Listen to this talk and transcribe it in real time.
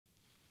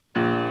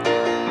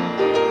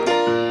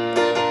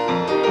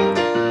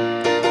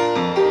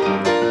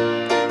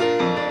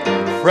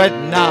Fret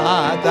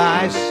not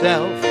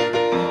thyself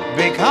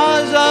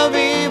because of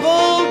evildoers.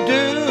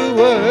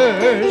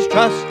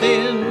 Trust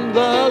in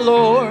the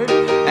Lord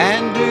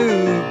and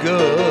do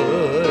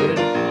good.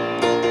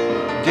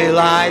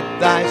 Delight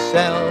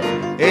thyself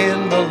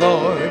in the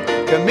Lord.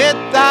 Commit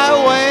thy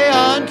way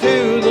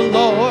unto the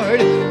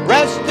Lord.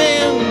 Rest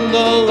in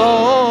the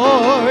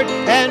Lord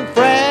and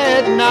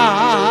fret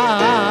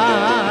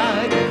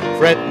not.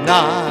 Fret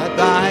not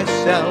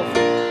thyself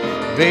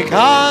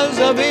because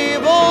of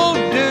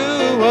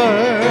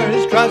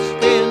evildoers.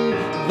 Trust in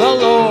the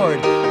Lord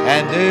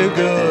and do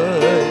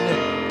good.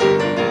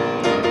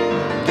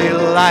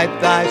 Delight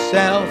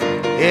thyself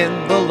in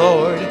the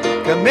Lord.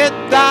 Commit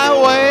thy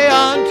way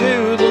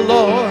unto the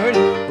Lord.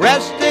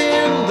 Rest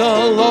in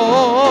the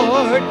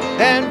Lord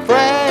and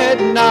fret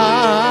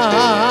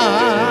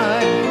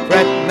not.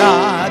 Fret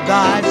not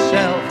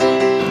thyself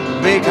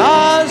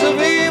because of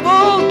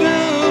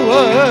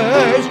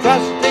evildoers.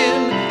 Trust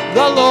in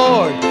the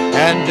Lord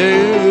and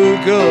do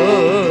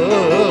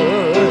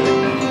good.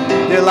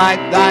 Delight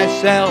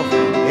thyself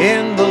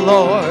in the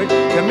Lord.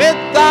 Commit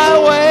thy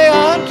way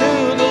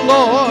unto the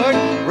Lord.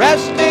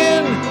 Rest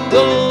in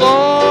the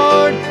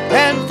Lord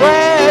and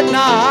fret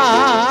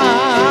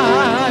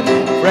not.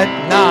 Fret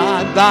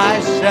not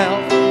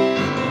thyself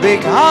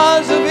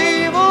because of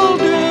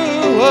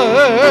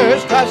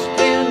evildoers. Trust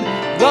in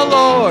the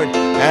Lord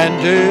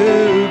and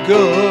do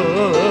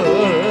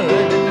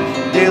good.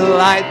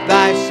 Delight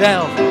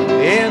thyself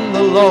in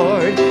the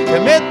Lord.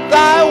 Commit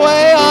thy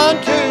way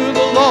unto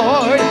the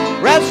Lord.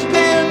 Rest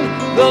in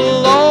the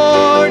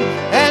Lord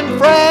and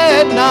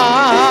fret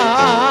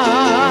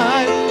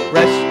not.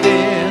 Rest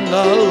in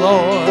the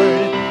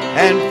Lord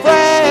and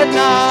fret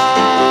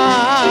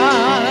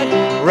not.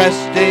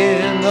 Rest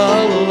in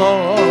the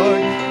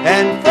Lord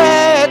and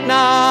fret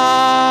not.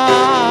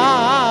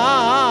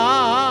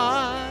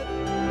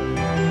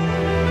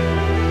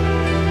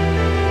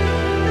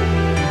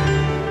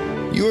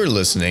 You are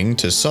listening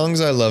to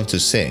Songs I Love to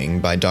Sing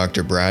by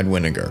Dr. Brad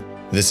Weniger.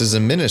 This is a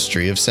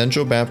ministry of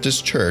Central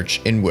Baptist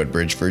Church in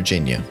Woodbridge,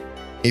 Virginia.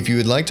 If you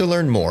would like to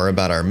learn more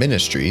about our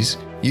ministries,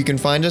 you can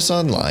find us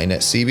online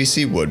at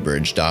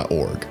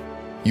cbcwoodbridge.org.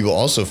 You will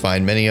also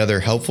find many other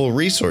helpful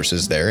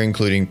resources there,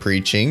 including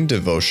preaching,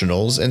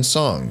 devotionals, and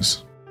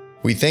songs.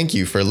 We thank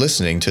you for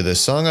listening to the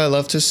Song I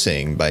Love to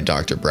Sing by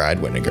Dr. Brad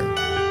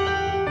Weniger.